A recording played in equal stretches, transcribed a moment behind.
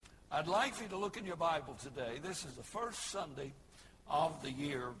I'd like for you to look in your Bible today. This is the first Sunday of the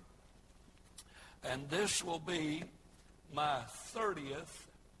year, and this will be my 30th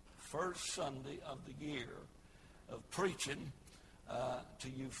first Sunday of the year of preaching to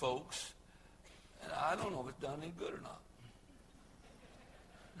you folks. And I don't know if it's done any good or not.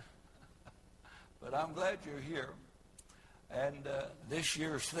 But I'm glad you're here. And this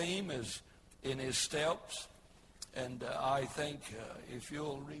year's theme is In His Steps. And I think if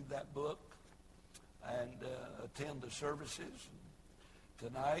you'll read that book and attend the services.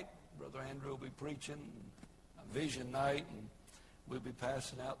 Tonight, Brother Andrew will be preaching Vision Night, and we'll be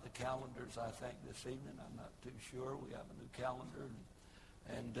passing out the calendars, I think, this evening. I'm not too sure. We have a new calendar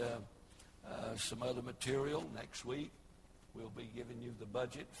and some other material next week. We'll be giving you the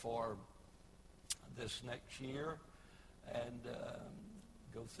budget for this next year and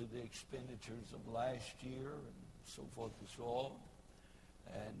go through the expenditures of last year and so forth and so on.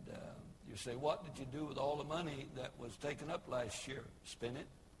 And you say, what did you do with all the money that was taken up last year? Spend it.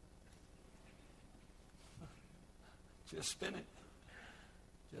 Just spend it.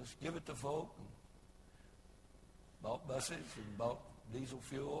 Just give it to folk. And bought buses and bought diesel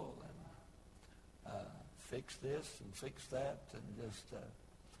fuel and fix this and fix that and just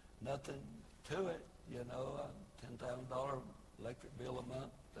nothing to it, you know. $10,000 electric bill a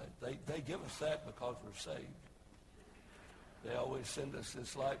month. They give us that because we're saved. They always send us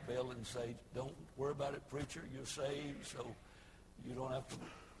this light bill and say, don't worry about it, preacher, you're saved, so you don't have to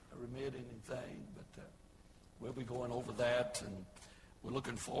remit anything. But we'll be going over that, and we're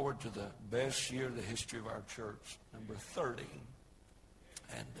looking forward to the best year of the history of our church, number 30.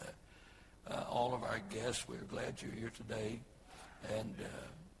 And all of our guests, we're glad you're here today. And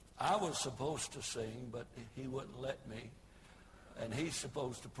I was supposed to sing, but he wouldn't let me. And he's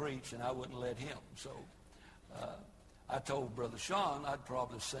supposed to preach, and I wouldn't let him. So I told Brother Sean I'd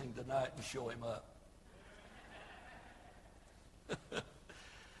probably sing tonight and show him up.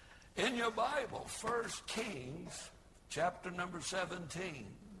 In your Bible, 1 Kings, chapter number 17.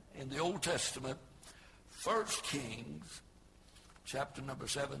 In the Old Testament, 1 Kings, chapter number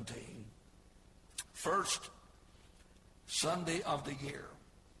 17. First Sunday of the year.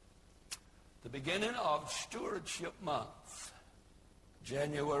 The beginning of Stewardship Month.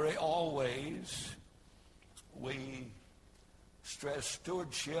 January, always, we stress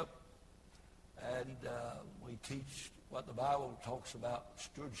stewardship, and we teach what the Bible talks about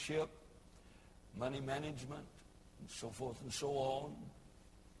stewardship, money management, and so forth and so on,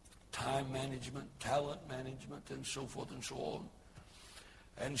 time management, talent management, and so forth and so on.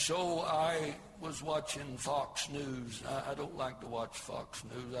 And so I was watching Fox News. I don't like to watch Fox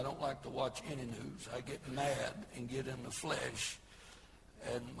News. I don't like to watch any news. I get mad and get in the flesh,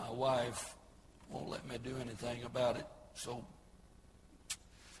 and my wife won't let me do anything about it. So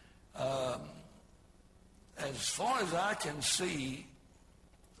as far as I can see,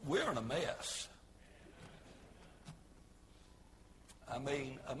 we're in a mess. I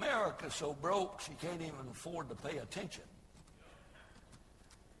mean, America's so broke she can't even afford to pay attention.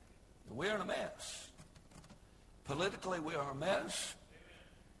 We're in a mess. Politically, we're a mess.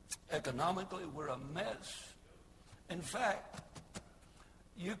 Economically, we're a mess. In fact,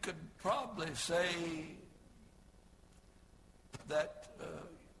 you could probably say that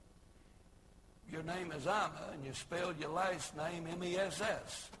your name is Ima and you spelled your last name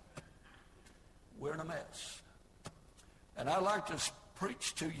M-E-S-S. We're in a mess. And I'd like to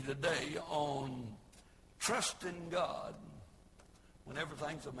preach to you today on trusting God when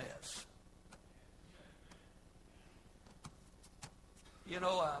everything's a mess. You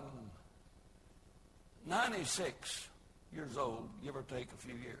know, I'm 96 years old, give or take a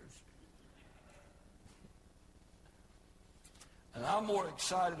few years. And I'm more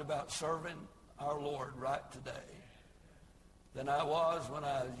excited about serving our Lord right today than I was when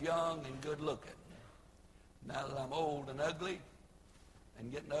I was young and good looking. Now that I'm old and ugly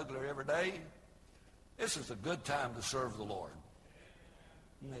and getting uglier every day, this is a good time to serve the Lord.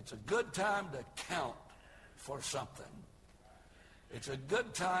 And it's a good time to count for something. It's a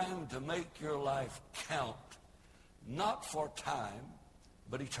good time to make your life count, not for time,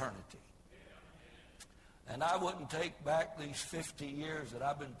 but eternity. And I wouldn't take back these 50 years that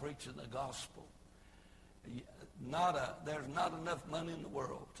I've been preaching the gospel. There's not enough money in the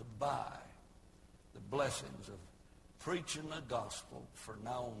world to buy the blessings of preaching the gospel for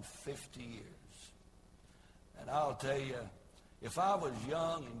now on 50 years. And I'll tell you, if I was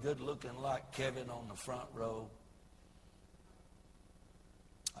young and good looking like Kevin on the front row,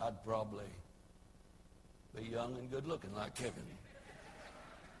 I'd probably be young and good looking like Kevin.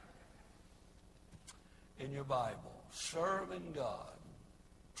 In your Bible, serving God,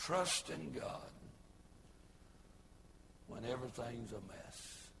 Trust in God when everything's a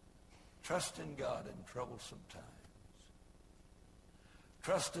mess. Trust in God in troublesome times.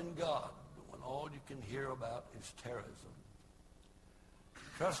 Trust in God when all you can hear about is terrorism.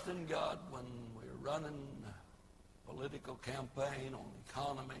 Trust in God when we're running a political campaign on the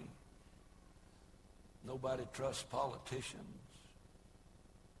economy. Nobody trusts politicians.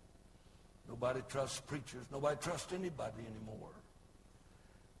 Nobody trusts preachers. Nobody trusts anybody anymore.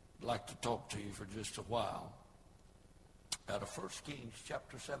 I'd like to talk to you for just a while out of 1 Kings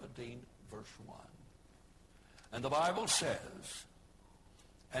chapter 17, verse 1. And the Bible says,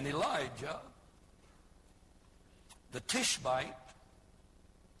 and Elijah, the Tishbite,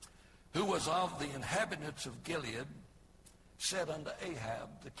 who was of the inhabitants of Gilead, said unto Ahab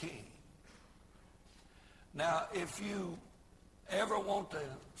the king. Now, if you ever want to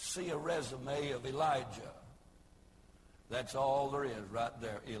see a resume of Elijah, that's all there is right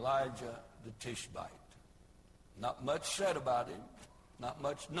there. Elijah the Tishbite. Not much said about him, not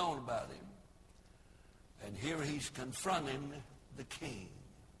much known about him. And here he's confronting the king.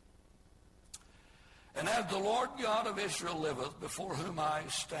 And as the Lord God of Israel liveth, before whom I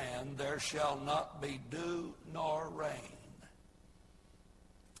stand, there shall not be dew nor rain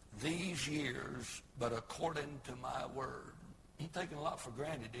these years, but according to my word. He's taking a lot for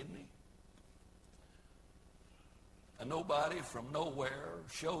granted, didn't he? And nobody from nowhere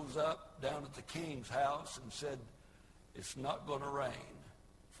shows up down at the king's house and said, it's not going to rain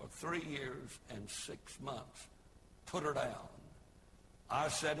for 3 years and 6 months. Put her down. I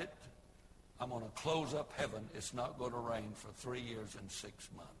said it. I'm going to close up heaven. It's not going to rain for 3 years and 6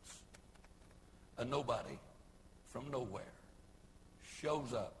 months. And nobody from nowhere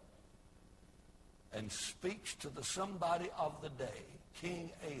shows up and speaks to the somebody of the day,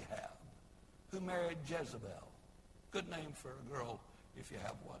 King Ahab, who married Jezebel. Good name for a girl if you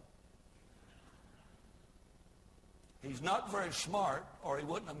have one. He's not very smart, or he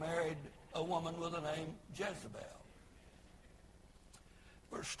wouldn't have married a woman with the name Jezebel.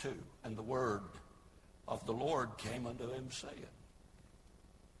 Verse 2, and the word of the Lord came unto him, saying,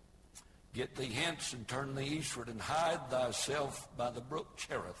 Get thee hence and turn thee eastward, and hide thyself by the brook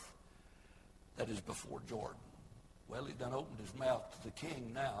Cherith, that is before Jordan. Well, he done opened his mouth to the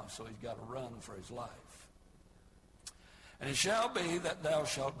king now, so he's got to run for his life. And it shall be that thou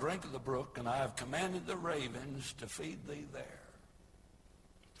shalt drink of the brook, and I have commanded the ravens to feed thee there.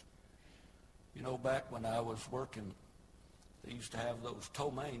 You know, back when I was working, they used to have those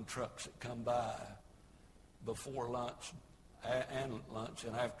Tomaine trucks that come by before lunch and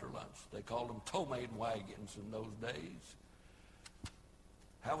after lunch. They called them Tomaine wagons in those days.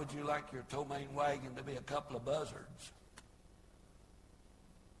 How would you like your Tomaine wagon to be a couple of buzzards?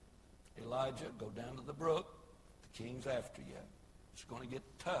 Elijah, go down to the brook. The king's after you. It's going to get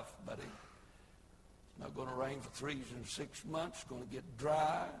tough, buddy. It's not going to rain for 3 years and 6 months. It's going to get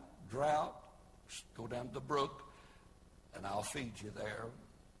dry, drought. Go down to the brook, and I'll feed you there.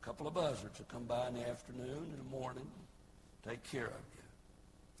 A couple of buzzards will come by in the afternoon and the morning, take care of you.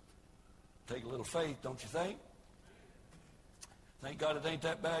 Take a little faith, don't you think? Thank God it ain't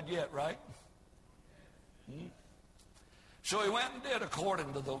that bad yet, right? So he went and did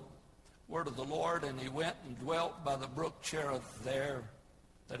according to the word of the Lord, and he went and dwelt by the brook Cherith there,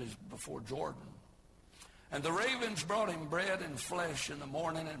 that is before Jordan. And the ravens brought him bread and flesh in the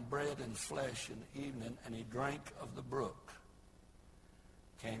morning, and bread and flesh in the evening, and he drank of the brook.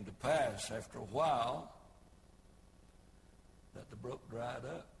 Came to pass after a while that the brook dried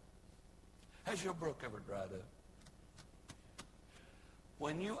up. Has your brook ever dried up?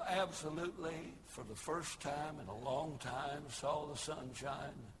 When you absolutely, for the first time in a long time, saw the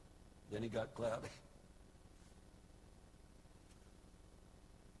sunshine, then it got cloudy.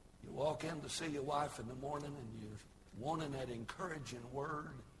 You walk in to see your wife in the morning and you're wanting that encouraging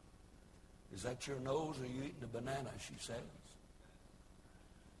word. Is that your nose or are you eating a banana, she says.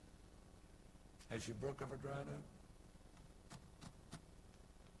 Has your brook ever dried up?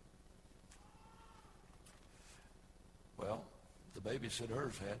 Well, the baby said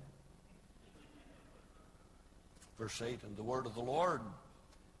hers had. Verse 8, and the word of the Lord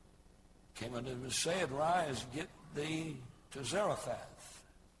came unto him and said, Rise, get thee to Zarephath,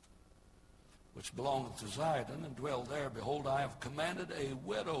 which belongeth to Zidon, and dwell there. Behold, I have commanded a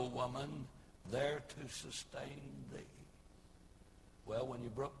widow woman there to sustain thee. Well, when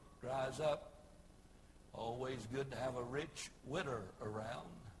your brook dries up, always good to have a rich widow around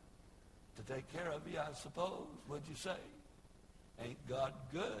to take care of you, I suppose. What'd you say? Ain't God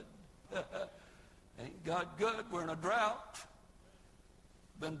good? Ain't God good? We're in a drought.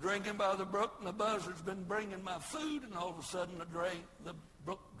 Been drinking by the brook, and the buzzard's been bringing my food, and all of a sudden the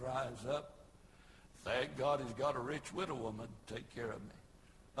brook rise up. Thank God he's got a rich widow woman to take care of me.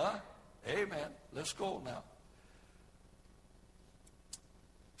 Huh? Amen. Let's go now.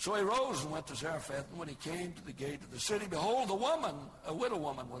 So he rose and went to Zarephath, and when he came to the gate of the city, behold, a widow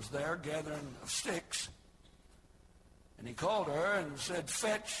woman was there gathering of sticks. And he called her and said,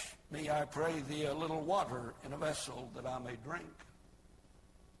 Fetch me, I pray thee, a little water in a vessel that I may drink.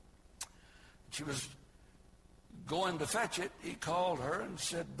 She was going to fetch it. He called her and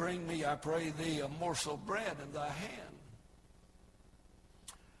said, Bring me, I pray thee, a morsel of bread in thy hand.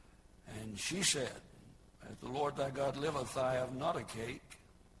 And she said, As the Lord thy God liveth, I have not a cake,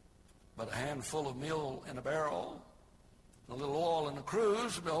 but a handful of meal in a barrel, and a little oil in a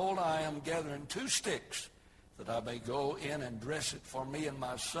cruse. Behold, I am gathering 2 sticks, that I may go in and dress it for me and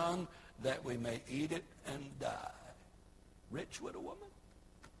my son, that we may eat it and die. Rich widow woman.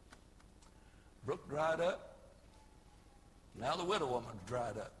 Brook dried up. Now the widow woman's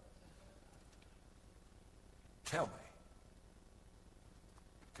dried up. Tell me,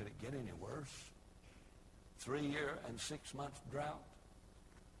 could it get any worse? 3 year and 6 months drought.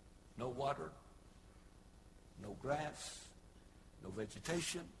 No water, no grass, no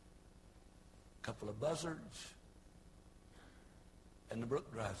vegetation, a couple of buzzards, and the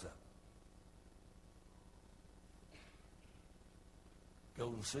brook dries up.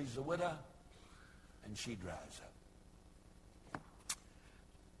 Goes and sees the widow, and she dries up.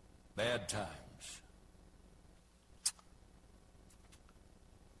 Bad times.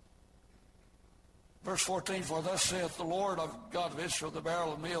 Verse 14, For thus saith the Lord of God of Israel, the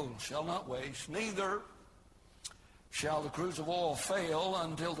barrel of meal shall not waste, neither shall the cruse of oil fail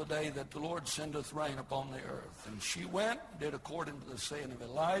until the day that the Lord sendeth rain upon the earth. And she went, did according to the saying of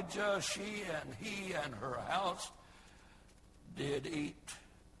Elijah. She and he and her house did eat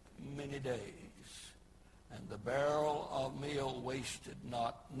many days. And the barrel of meal wasted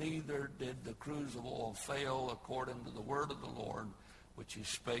not, neither did the cruse of oil fail, according to the word of the Lord, which he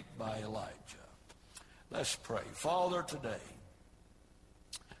spake by Elijah. Let's pray. Father, today,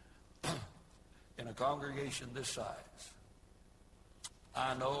 in a congregation this size,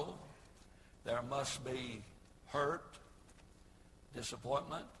 I know there must be hurt,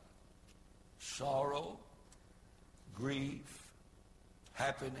 disappointment, sorrow, grief,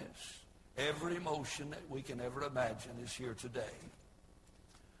 happiness. Every emotion that we can ever imagine is here today.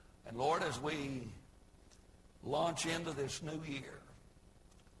 And Lord, as we launch into this new year,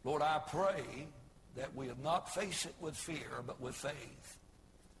 Lord, I pray that we have not face it with fear, but with faith.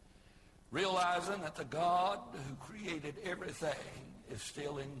 Realizing that the God who created everything is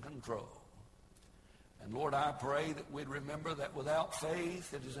still in control. And Lord, I pray that we'd remember that without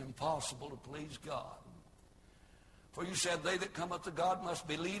faith it is impossible to please God. For you said, They that come unto God must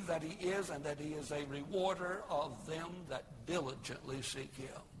believe that he is, and that he is a rewarder of them that diligently seek him.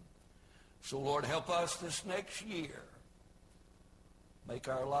 So Lord, help us this next year. Make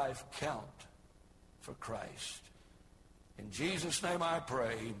our life count for Christ. In Jesus' name I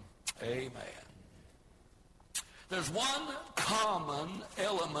pray, amen. There's one common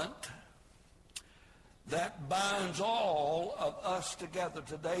element that binds all of us together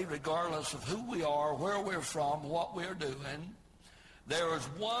today, regardless of who we are, where we're from, what we're doing. There is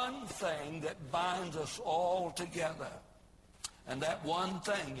one thing that binds us all together. And that one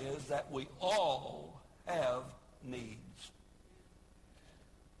thing is that we all have needs.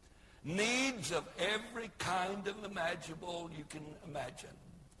 Needs of every kind of imaginable you can imagine.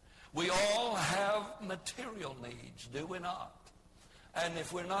 We all have material needs, do we not? And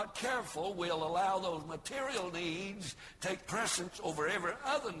if we're not careful, we'll allow those material needs take precedence over every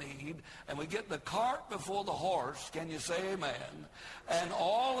other need, and we get the cart before the horse. Can you say amen? And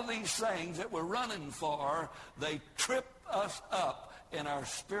all of these things that we're running for, they trip us up in our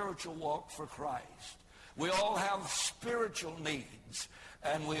spiritual walk for Christ. We all have spiritual needs.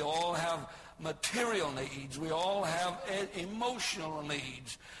 And we all have material needs. We all have emotional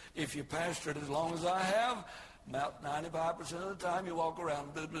needs. If you pastored as long as I have, about 95% of the time you walk around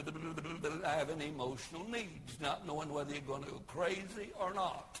having emotional needs, not knowing whether you're going to go crazy or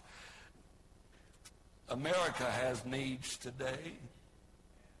not. America has needs today.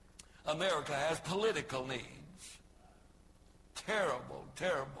 America has political needs. Terrible,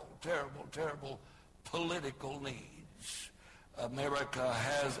 terrible, terrible, terrible political needs. America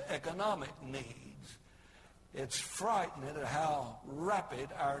has economic needs. It's frightening at how rapid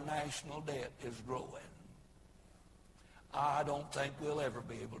our national debt is growing. I don't think we'll ever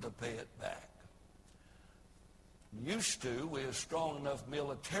be able to pay it back. Used to, we were strong enough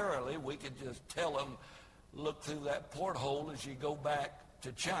militarily, we could just tell them, look through that porthole as you go back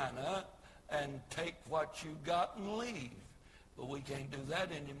to China and take what you got and leave. But we can't do that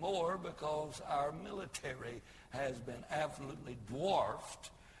anymore because our military has been absolutely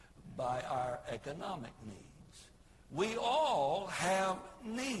dwarfed by our economic needs. We all have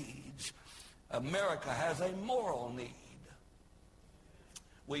needs. America has a moral need.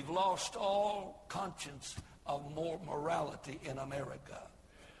 We've lost all conscience of morality in America.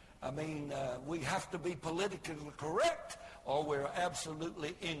 I mean, we have to be politically correct or we're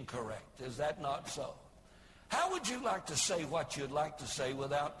absolutely incorrect. Is that not so? How would you like to say what you'd like to say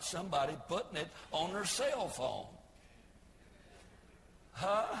without somebody putting it on their cell phone?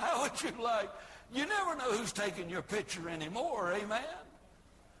 Huh? How would you like? You never know who's taking your picture anymore, amen?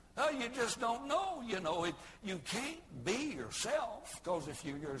 You just don't know, you can't be yourself, because if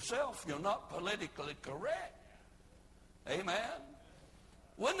you're yourself, you're not politically correct. Amen?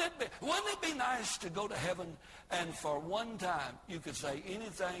 Wouldn't it be nice to go to heaven and for one time you could say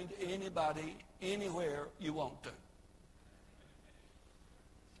anything to anybody, anywhere you want to?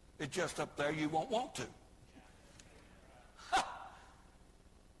 It's just up there you won't want to.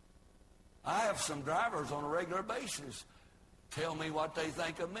 I have some drivers on a regular basis tell me what they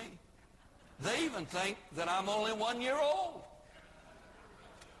think of me. They even think that I'm only 1 year old.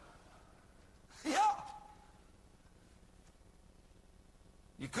 Yeah.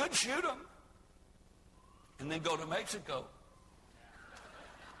 You could shoot them and then go to Mexico.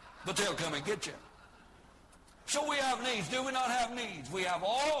 But they'll come and get you. So we have needs. Do we not have needs? We have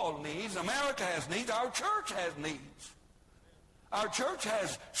all needs. America has needs. Our church has needs. Our church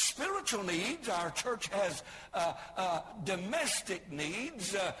has spiritual needs. Our church has domestic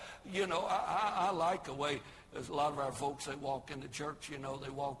needs. I like the way there's a lot of our folks, they walk into church, they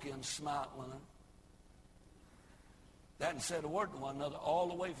walk in smiling. They hadn't said a word to one another all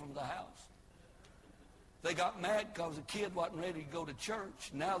the way from the house. They got mad because the kid wasn't ready to go to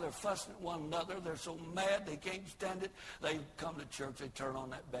church. Now they're fussing at one another. They're so mad they can't stand it. They come to church, they turn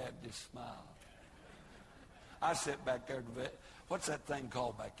on that Baptist smile. I sit back there, what's that thing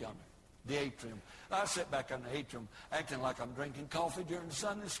called back yonder? The atrium. I sit back on the atrium acting like I'm drinking coffee during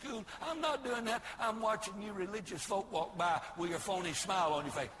Sunday school. I'm not doing that. I'm watching you religious folk walk by with your phony smile on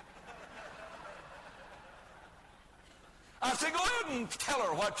your face. I say, go ahead and tell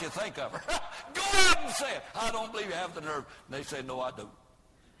her what you think of her. Go ahead and say it. I don't believe you have the nerve. And they say, no, I don't.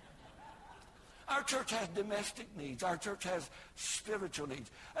 Our church has domestic needs. Our church has spiritual needs.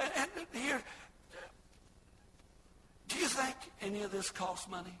 And here, do you think any of this costs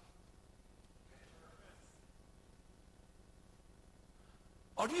money?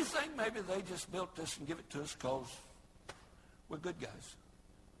 Or do you think maybe they just built this and give it to us because we're good guys?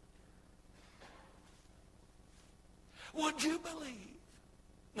 Would you believe?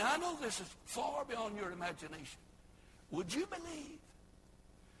 Now, I know this is far beyond your imagination. Would you believe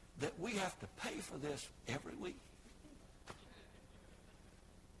that we have to pay for this every week?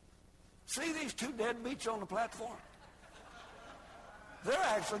 See these two deadbeats on the platform? They're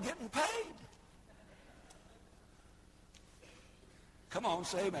actually getting paid. Come on,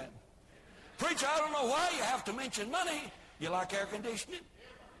 say amen. Preacher, I don't know why you have to mention money. You like air conditioning?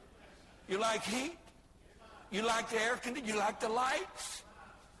 You like heat? You like the air conditioning? You like the lights?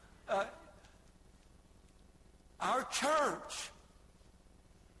 Our church,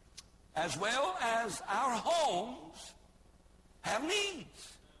 as well as our homes, have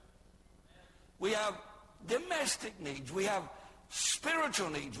needs. We have domestic needs. We have spiritual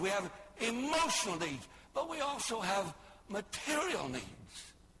needs. We have emotional needs. But we also have material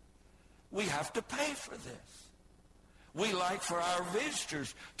needs. We have to pay for this. We like for our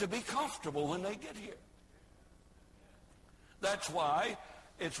visitors to be comfortable when they get here. That's why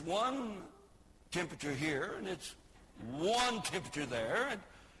it's one temperature here, and it's one temperature there, and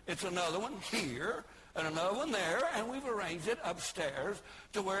it's another one here, and another one there, and we've arranged it upstairs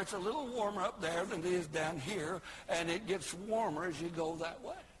to where it's a little warmer up there than it is down here, and it gets warmer as you go that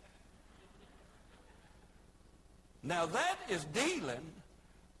way. Now that is dealing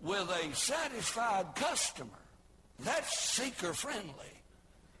with a satisfied customer. That's seeker-friendly.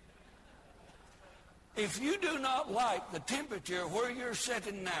 If you do not like the temperature where you're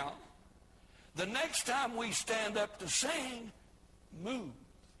sitting now, the next time we stand up to sing, move.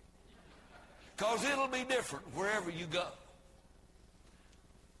 Because it'll be different wherever you go.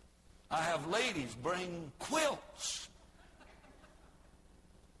 I have ladies bring quilts.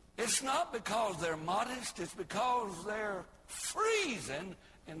 It's not because they're modest, it's because they're freezing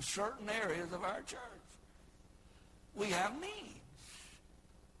in certain areas of our church. We have needs.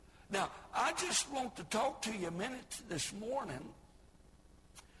 Now, I just want to talk to you a minute this morning.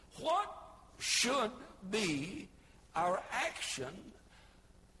 What should be our action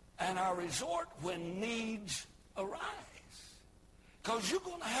and our resort when needs arise? Because you're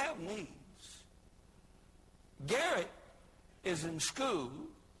going to have needs. Garrett is in school.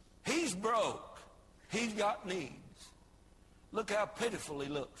 He's broke. He's got needs. Look how pitiful he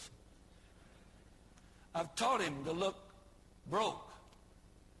looks. I've taught him to look broke.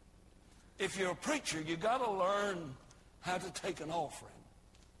 If you're a preacher, you got to learn how to take an offering.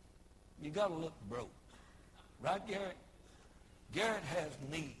 You got to look broke. Right, Garrett? Garrett has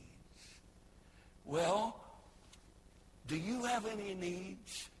needs. Well, do you have any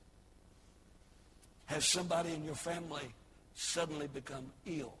needs? Has somebody in your family suddenly become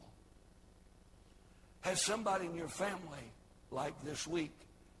ill? Has somebody in your family, like this week,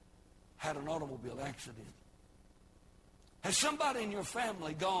 had an automobile accident? Has somebody in your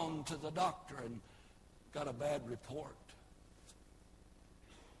family gone to the doctor and got a bad report?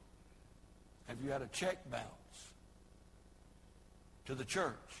 Have you had a check bounce to the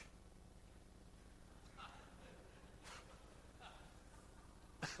church?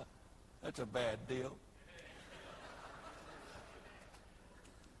 That's a bad deal.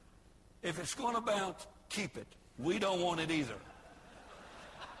 If it's going to bounce, keep it. We don't want it either.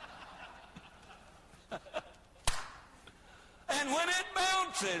 And when it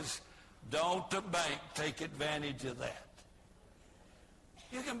bounces, don't the bank take advantage of that.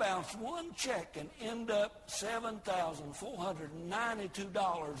 You can bounce one check and end up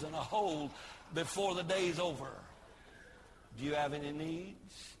 $7,492 in a hole before the day's over. Do you have any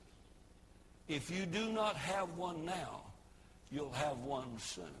needs? If you do not have one now, you'll have one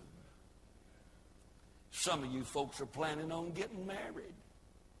soon. Some of you folks are planning on getting married.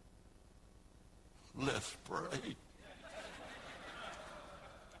 Let's pray.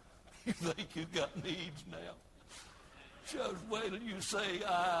 You think you got needs now? Just wait till you say,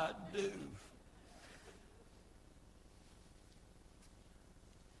 I do.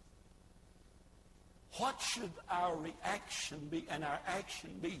 What should our reaction be and our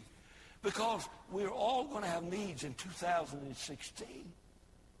action be? Because we're all going to have needs in 2016.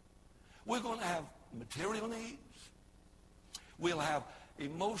 We're going to have material needs. We'll have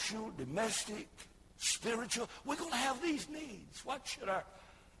emotional, domestic, spiritual. We're going to have these needs. What should our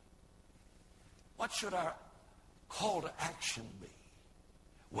call to action be?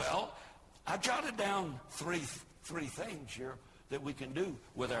 Well, I jotted down three things here that we can do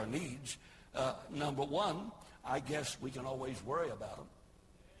with our needs. Number one, I guess we can always worry about them.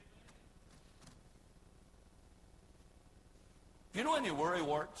 You know any worry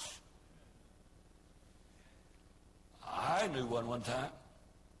warts? I knew one time.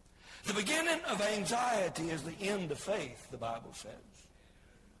 The beginning of anxiety is the end of faith, the Bible says.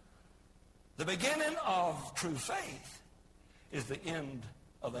 The beginning of true faith is the end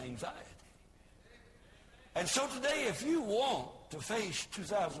of anxiety. And so today, if you want to face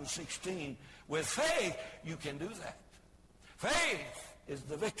 2016 with faith, you can do that. Faith is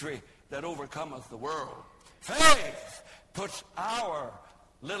the victory that overcometh the world. Faith puts our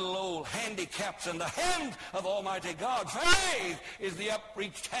little old handicaps in the hand of Almighty God. Faith is the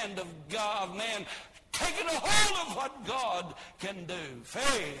upreached hand of God, man, taking a hold of what God can do.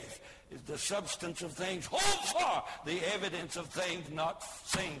 Faith is the substance of things hoped for, the evidence of things not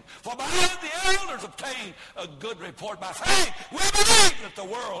seen. For by the elders obtained a good report. By faith, we believe that the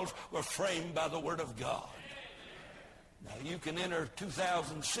worlds were framed by the word of God. Now, you can enter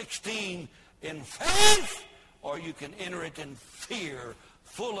 2016 in faith, or you can enter it in fear,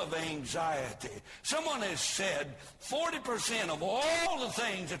 full of anxiety. Someone has said 40% of all the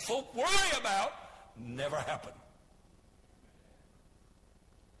things that folk worry about never happen.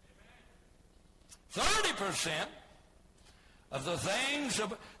 30% of the things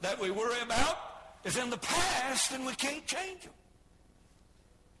that we worry about is in the past and we can't change them.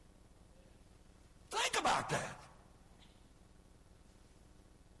 Think about that.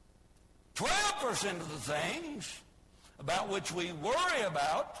 12% of the things about which we worry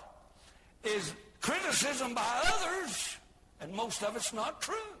about is criticism by others, and most of it's not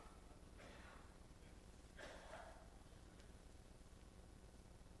true.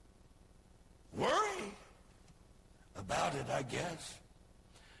 Worry about it, I guess.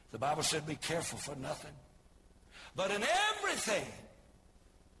 The Bible said, be careful for nothing, but in everything,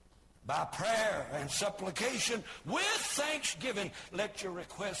 by prayer and supplication, with thanksgiving, let your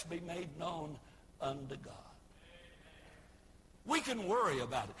requests be made known unto God. We can worry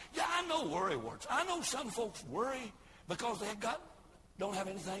about it. Yeah, I know worry warts. I know some folks worry because they don't have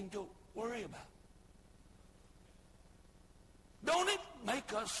anything to worry about. Don't it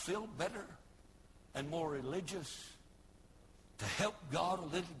make us feel better and more religious to help God a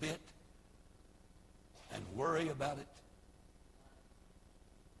little bit and worry about it?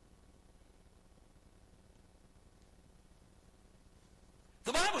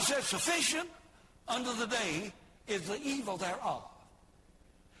 The Bible says sufficient unto the day is the evil thereof.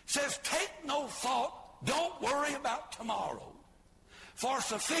 It says take no thought, don't worry about tomorrow. For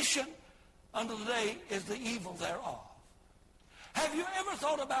sufficient unto the day is the evil thereof. Have you ever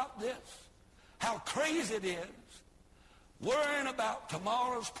thought about this? How crazy it is worrying about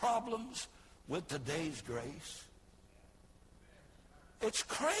tomorrow's problems with today's grace. It's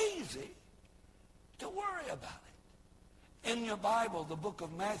crazy to worry about it. In your Bible, the book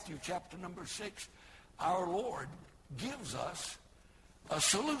of Matthew, chapter number 6, our Lord gives us a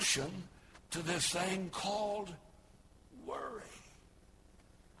solution to this thing called worry.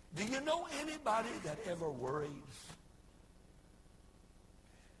 Do you know anybody that ever worries?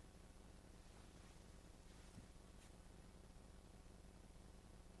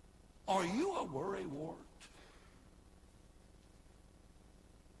 Are you a worrywart?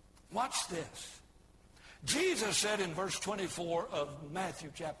 Watch this. Jesus said in verse 24 of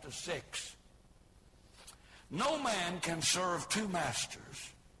Matthew chapter 6, no man can serve two masters.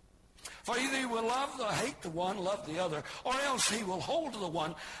 For either he will hate the one, love the other, or else he will hold to the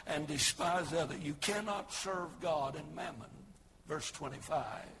one and despise the other. You cannot serve God and mammon. Verse 25.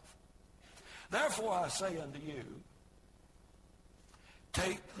 Therefore I say unto you,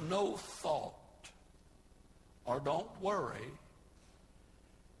 take no thought, or don't worry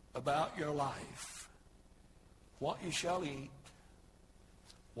about your life, what you shall eat,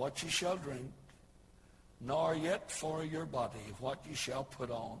 what you shall drink, nor yet for your body what you shall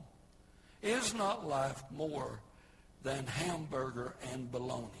put on. Is not life more than hamburger and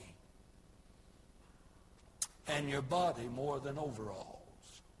bologna, and your body more than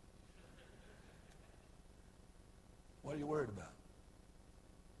overalls? What are you worried about?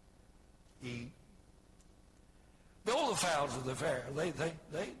 Eat. Behold the fowls of the fair.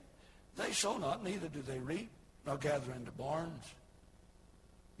 They sow not, neither do they reap, nor gather into barns.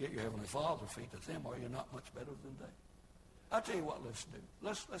 Yet your heavenly Father feedeth them. Are you not much better than they? I'll tell you what let's do.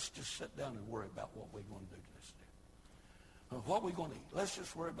 Let's just sit down and worry about what we're going to do this day. What we're going to eat. Let's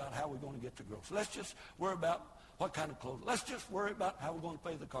just worry about how we're going to get to groceries. Let's just worry about what kind of clothes. Let's just worry about how we're going to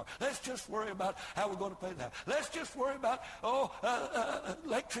pay the car. Let's just worry about how we're going to pay the house. Let's just worry about,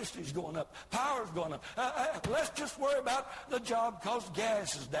 electricity's going up. Power's going up. Let's just worry about the job because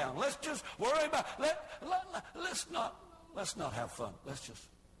gas is down. Let's just worry about, let's not have fun. Let's just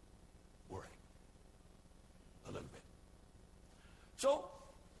worry a little bit. So,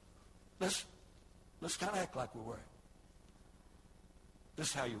 let's kind of act like we're worried. This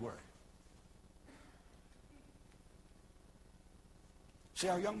is how you worry. See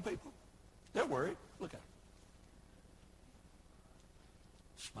our young people? They're worried. Look at them.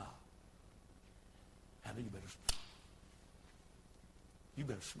 Smile. Hannah, you better smile. You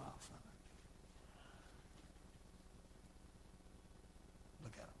better smile, son.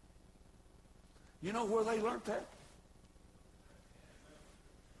 Look at them. You know where they learned that?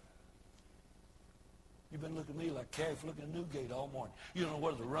 You've been looking at me like calf looking at Newgate all morning. You don't know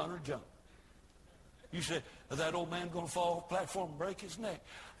whether to run or jump. You said, is that old man going to fall off the platform and break his neck?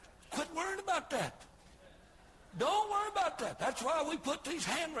 Quit worrying about that. Don't worry about that. That's why we put these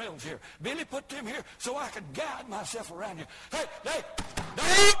handrails here. Billy put them here so I could guide myself around here. Hey,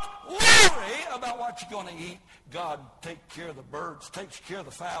 don't worry about what you're going to eat. God takes care of the birds, takes care of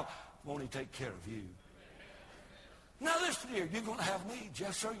the fowl. Won't he take care of you? Now listen here, you're going to have needs.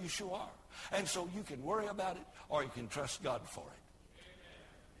 Yes, sir, you sure are. And so you can worry about it or you can trust God for it.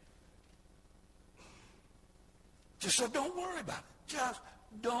 Just said, don't worry about it. Just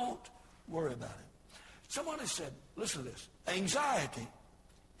don't worry about it. Someone has said, listen to this. Anxiety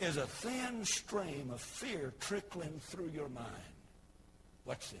is a thin stream of fear trickling through your mind.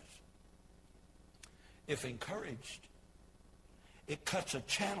 Watch this. If encouraged, it cuts a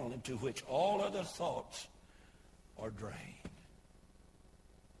channel into which all other thoughts are drained.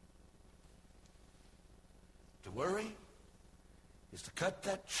 To worry is to cut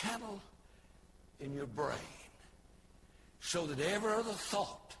that channel in your brain so that every other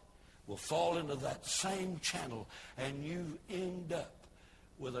thought will fall into that same channel and you end up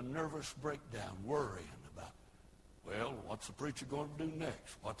with a nervous breakdown worrying about, well, what's the preacher going to do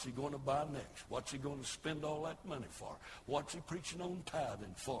next? What's he going to buy next? What's he going to spend all that money for? What's he preaching on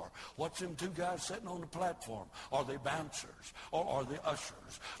tithing for? What's them two guys sitting on the platform? Are they bouncers? Or are they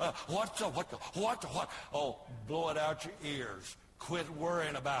ushers? What? Oh, blow it out your ears. Quit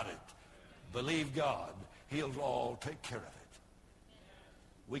worrying about it. Believe God. He'll all take care of it.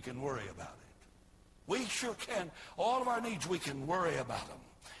 We can worry about it. We sure can. All of our needs, we can worry about them.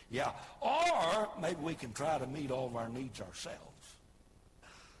 Yeah. Or maybe we can try to meet all of our needs ourselves.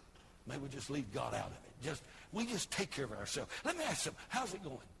 Maybe we just leave God out of it. Just We just take care of ourselves. Let me ask you something. How's it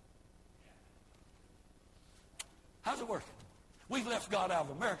going? How's it working? We've left God out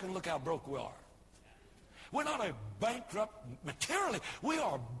of America, and look how broke we are. We're not a bankrupt materially. We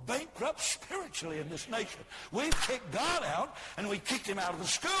are bankrupt spiritually in this nation. We've kicked God out, and we kicked him out of the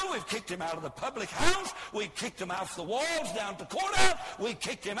school. We've kicked him out of the public house. We kicked him off the walls down to the courthouse. We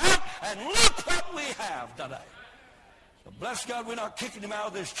kicked him out, and look what we have today. So bless God, we're not kicking him out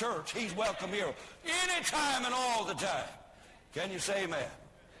of this church. He's welcome here anytime and all the time. Can you say amen?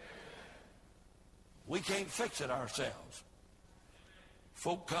 We can't fix it ourselves.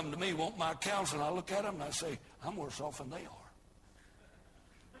 Folk come to me, want my counsel, and I look at them and I say, I'm worse off than they are.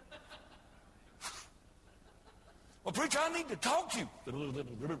 Well, preacher, I need to talk to you.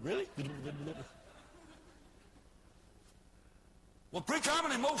 Really? Well, preacher, I'm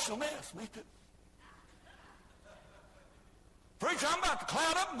an emotional mess. Me too. Preacher, I'm about to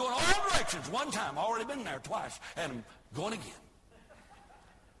cloud up and go in all directions one time. I've already been there twice, and I'm going again.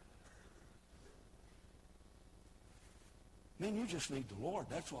 Man, you just need the Lord.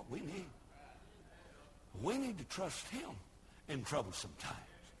 That's what we need. We need to trust him in troublesome times.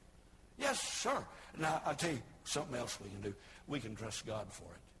 Yes, sir. Now, I'll tell you something else we can do. We can trust God for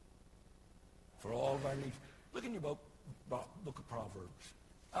it. For all of our needs. Look in your book of Proverbs.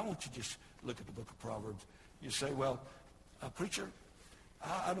 I want you to just look at the book of Proverbs. You say, well, preacher,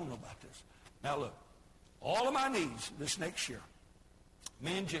 I don't know about this. Now, look. All of my needs this next year,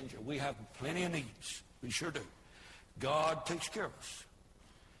 me and Ginger, we have plenty of needs. We sure do. God takes care of us.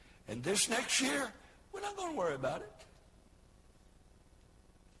 And this next year, we're not going to worry about it.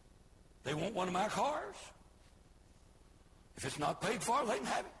 They want one of my cars. If it's not paid for, they can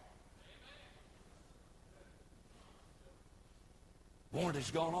have it.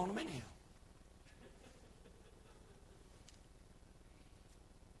 Warranty's gone on them anyhow.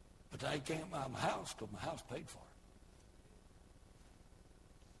 But they can't buy my house because my house paid for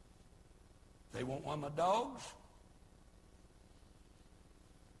it. They want one of my dogs.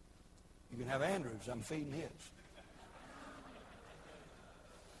 You can have Andrew's. I'm feeding his.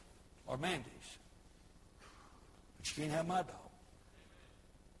 Or Mandy's. But you can't have my dog.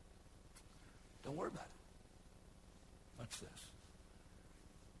 Don't worry about it. Watch this.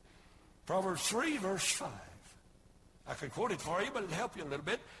 Proverbs 3, verse 5. I could quote it for you, but it'll help you a little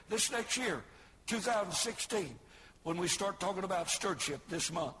bit. This next year, 2016, when we start talking about stewardship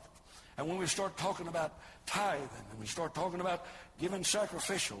this month, and when we start talking about tithing, and we start talking about giving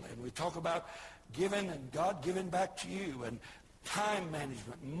sacrificially, and we talk about giving and God giving back to you, and time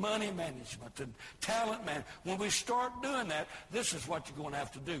management, money management, and talent management, when we start doing that, this is what you're going to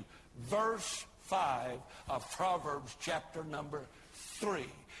have to do. Verse 5 of Proverbs chapter number 3.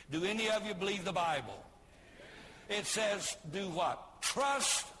 Do any of you believe the Bible? It says, do what?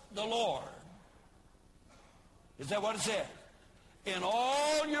 Trust the Lord. Is that what it says? In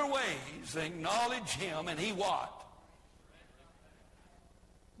all your ways, acknowledge him, and he what?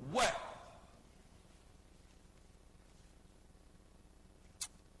 Well.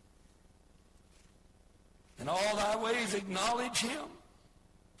 In all thy ways, acknowledge him.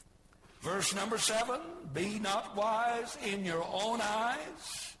 Verse number 7, be not wise in your own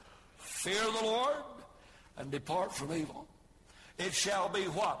eyes. Fear the Lord, and depart from evil. It shall be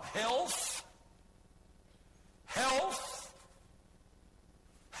what? Health. Health.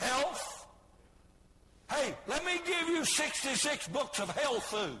 Health. Hey, let me give you 66 books of health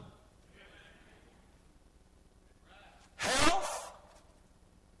food. Health.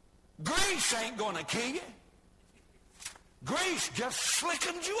 Grease ain't going to kill you. Grease just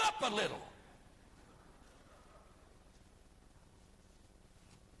slickens you up a little.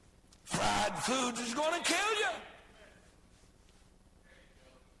 Fried foods is going to kill you.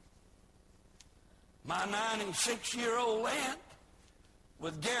 My 96-year-old aunt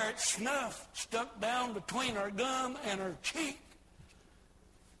with Garrett snuff stuck down between her gum and her cheek,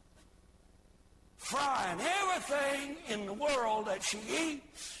 frying everything in the world that she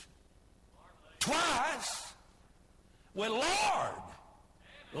eats twice. Well,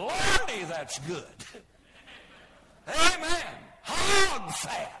 Lordy, that's good. Amen. Hog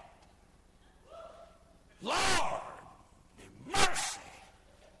fat. Lord, mercy.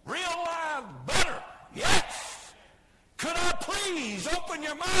 Real live butter. Yes. Could I please open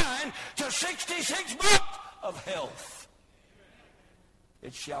your mind to 66 books of health?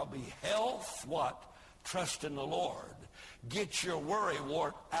 It shall be health, what? Trust in the Lord. Get your worry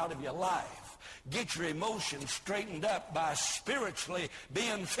wart out of your life. Get your emotions straightened up by spiritually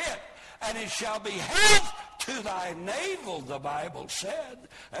being fit. And it shall be health to thy navel, the Bible said.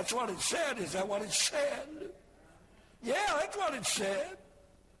 That's what it said. Is that what it said? Yeah, that's what it said.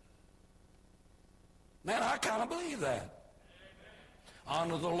 Man, I kind of believe that.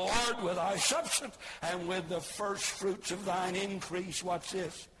 Honor the Lord with thy substance and with the first fruits of thine increase. Watch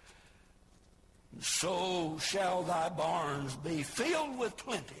this. So shall thy barns be filled with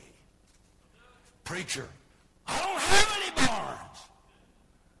plenty. Preacher, I don't have any barns.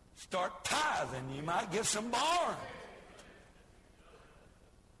 Start tithing. You might get some barns.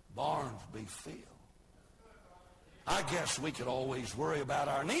 Barns be filled. I guess we could always worry about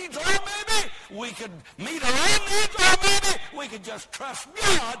our needs, or maybe we could meet our own needs, or maybe we could just trust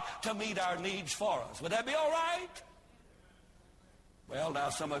God to meet our needs for us. Would that be all right? Well, now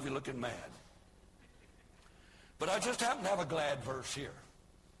some of you looking mad. But I just happen to have a glad verse here.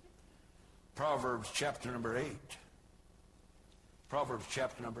 Proverbs chapter number 8. Proverbs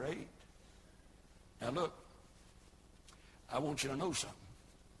chapter number 8. Now look, I want you to know something.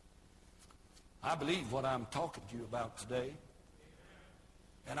 I believe what I'm talking to you about today,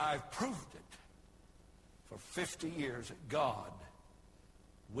 and I've proved it for 50 years that God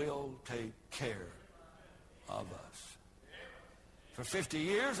will take care of us. For 50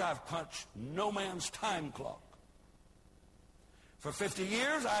 years, I've punched no man's time clock. For 50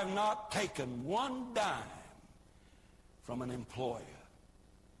 years, I have not taken one dime from an employer.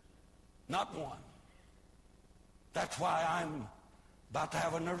 Not one. That's why I'm about to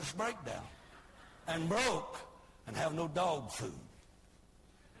have a nervous breakdown and broke and have no dog food.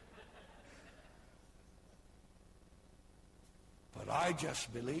 But I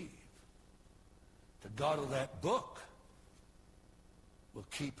just believe the God of that book will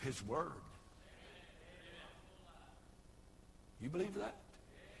keep his word. You believe that?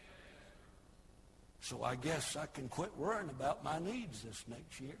 So I guess I can quit worrying about my needs this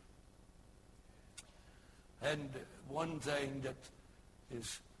next year. And one thing that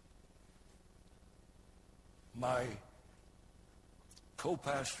is my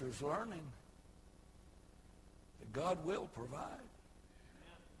co-pastor is learning, that God will provide.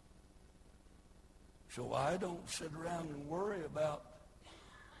 So I don't sit around and worry about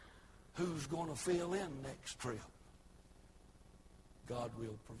who's going to fill in next trip. God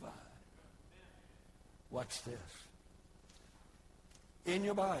will provide. Watch this. In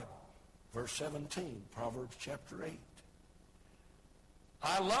your Bible, verse 17, Proverbs chapter 8.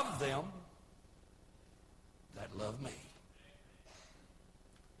 I love them that love me.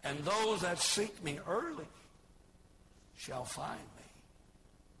 And those that seek me early shall find me.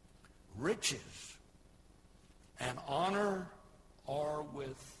 Riches and honor are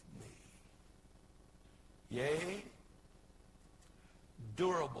with me. Yea,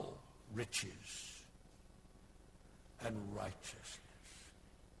 durable riches and righteousness.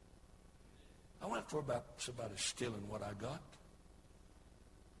 I went for about somebody stealing what I got.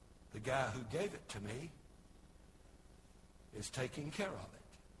 The guy who gave it to me is taking care of it.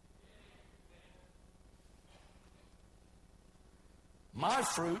 My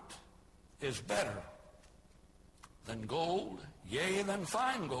fruit is better than gold, yea, than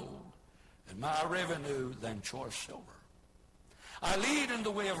fine gold, and my revenue than choice silver. I lead in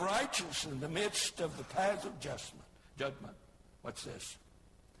the way of righteousness in the midst of the paths of judgment. What's this?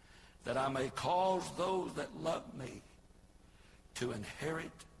 That I may cause those that love me to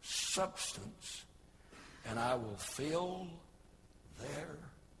inherit substance, and I will fill their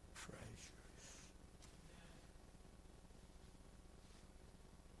treasures.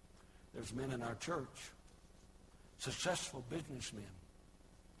 There's men in our church, successful businessmen,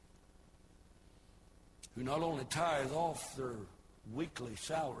 who not only tithe off their weekly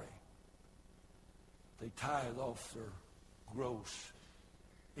salary, they tithe off their gross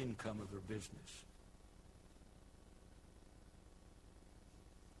income of their business.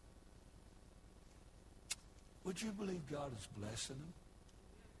 Would you believe God is blessing them?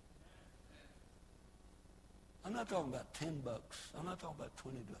 I'm not talking about $10. I'm not talking about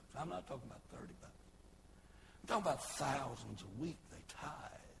 $20. I'm not talking about $30. I'm talking about thousands a week they tithe.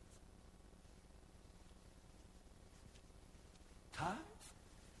 Tithe?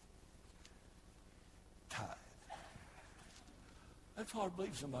 Tithe. That's hard to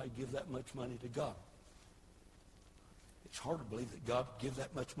believe somebody give that much money to God. It's hard to believe that God would give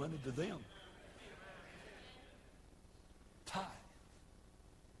that much money to them. Tithe.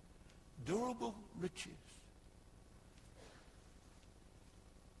 Durable riches.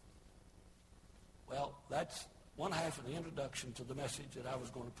 Well, that's one half of the introduction to the message that I was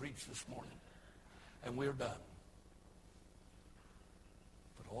going to preach this morning. And we're done.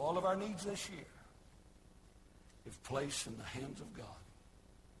 But all of our needs this year, if placed in the hands of God,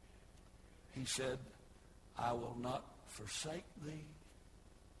 he said, I will not forsake thee.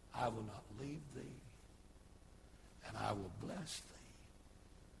 I will not leave thee. And I will bless thee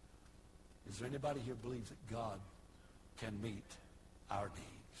Is there anybody here who believes that God can meet our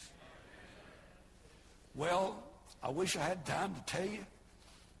needs? Well, I wish I had time to tell you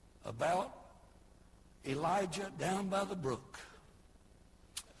about Elijah down by the brook.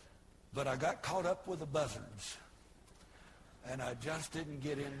 But I got caught up with the buzzards, and I just didn't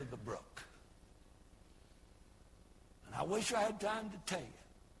get into the brook. And I wish I had time to tell you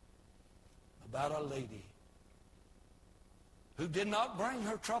about a lady who did not bring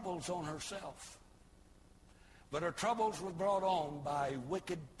her troubles on herself, but her troubles were brought on by a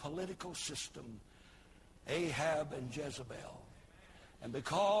wicked political system, Ahab and Jezebel. And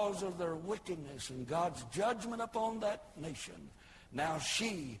because of their wickedness and God's judgment upon that nation, now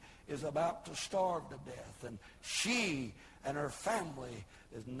she is about to starve to death. And she and her family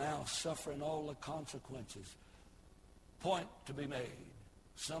is now suffering all the consequences. Point to be made.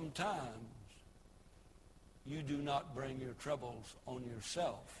 Sometimes you do not bring your troubles on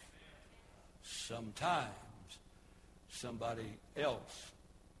yourself. Sometimes somebody else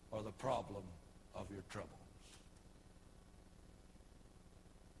are the problem of your troubles.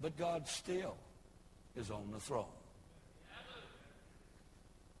 But God still is on the throne.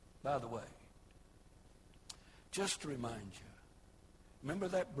 By the way, just to remind you, remember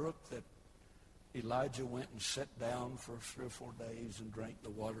that brook that Elijah went and sat down for 3 or 4 days and drank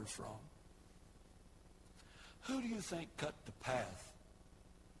the water from? Who do you think cut the path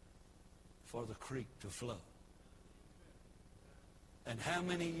for the creek to flow? And how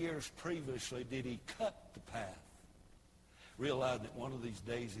many years previously did he cut the path, realizing that one of these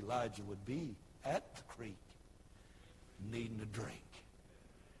days Elijah would be at the creek needing a drink?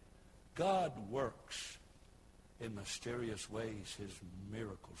 God works in mysterious ways his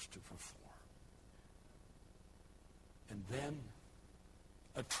miracles to perform. And then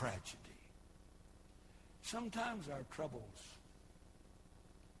a tragedy. Sometimes our troubles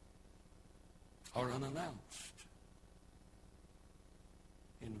are unannounced.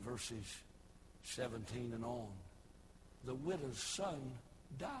 In verses 17 and on, the widow's son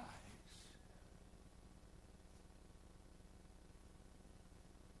dies.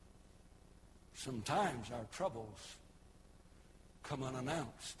 Sometimes our troubles come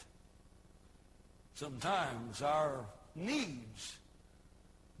unannounced. Sometimes our needs,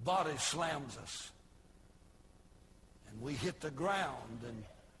 body slams us, and we hit the ground and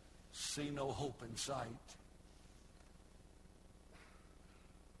see no hope in sight.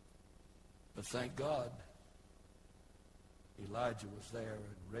 But thank God, Elijah was there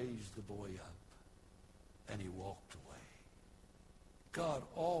and raised the boy up, and he walked away. God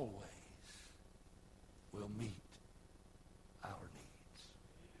always will meet our needs.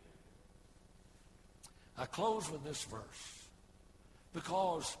 I close with this verse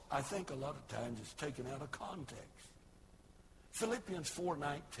because I think a lot of times it's taken out of context. Philippians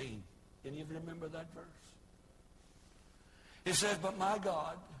 4:19. Any of you remember that verse? It says, "But my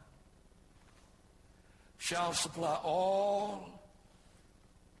God shall supply all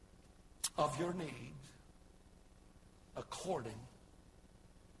of your needs according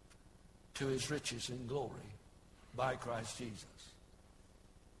to his riches in glory by Christ Jesus."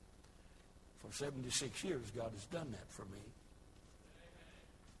 For 76 years, God has done that for me.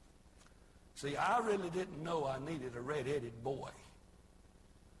 See, I really didn't know I needed a red-headed boy.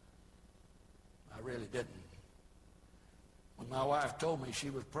 I really didn't. When my wife told me she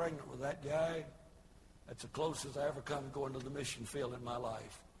was pregnant with that guy, that's the closest I ever come to going to the mission field in my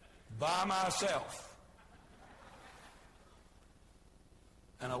life. By myself.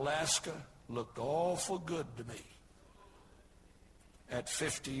 And Alaska looked awful good to me at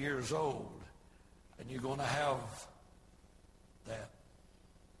 50 years old. And you're going to have that.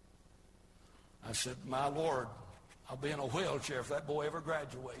 I said, my Lord, I'll be in a wheelchair if that boy ever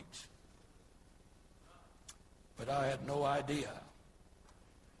graduates. But I had no idea.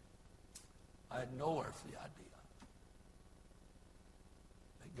 I had no earthly idea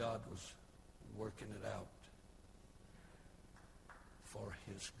that God was working it out for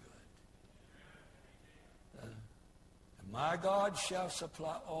his good. And my God shall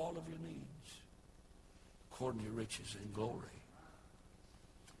supply all of your needs according to your riches in glory.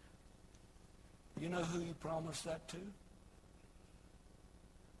 You know who he promised that to?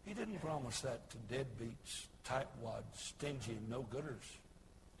 He didn't promise that to deadbeats, tightwads, stingy, and no-gooders.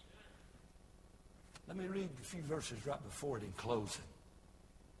 Let me read a few verses right before it in closing.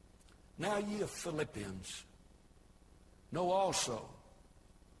 "Now ye of Philippians know also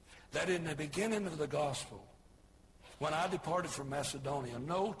that in the beginning of the gospel, when I departed from Macedonia,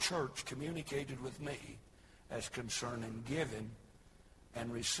 no church communicated with me as concerning giving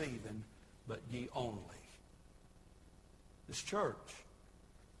and receiving, but ye only." This church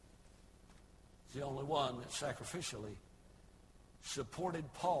is the only one that sacrificially supported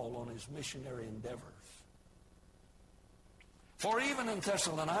Paul on his missionary endeavors. For even in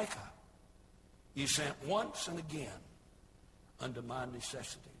Thessalonica, ye sent once and again unto my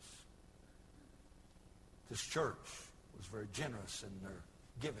necessities. This church was very generous in their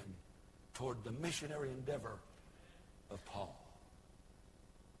giving toward the missionary endeavor of Paul.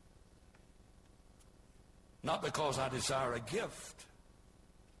 Not because I desire a gift,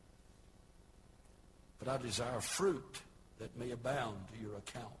 but I desire fruit that may abound to your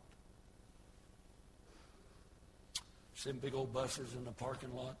account. See them big old buses in the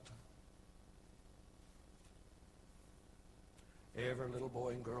parking lot? Every little boy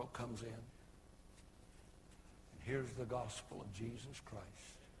and girl comes in and hears the gospel of Jesus Christ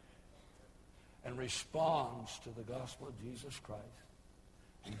and responds to the gospel of Jesus Christ.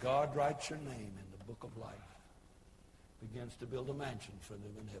 And God writes your name in the book of life. Begins to build a mansion for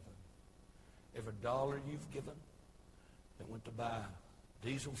them in heaven. Every dollar you've given that went to buy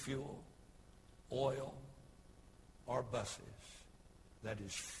diesel fuel, oil, or buses, that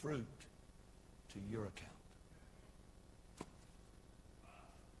is fruit to your account.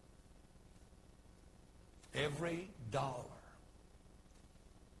 Every dollar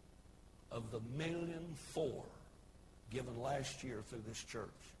of the 1.4 million given last year through this church,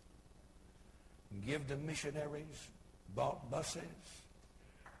 give to missionaries, bought buses,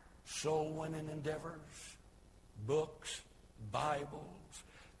 soul-winning endeavors, books, Bibles.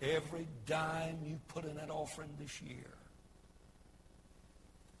 Every dime you put in that offering this year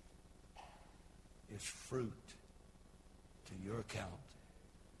is fruit to your account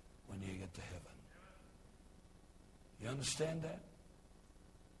when you get to heaven. You understand that?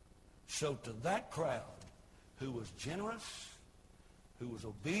 So to that crowd who was generous, who was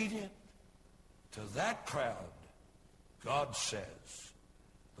obedient, to that crowd, God says,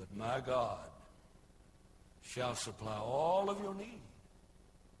 but my God shall supply all of your need.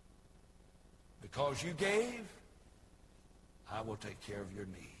 Because you gave, I will take care of your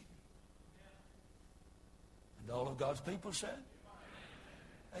need. And all of God's people said,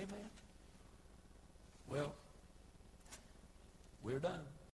 amen.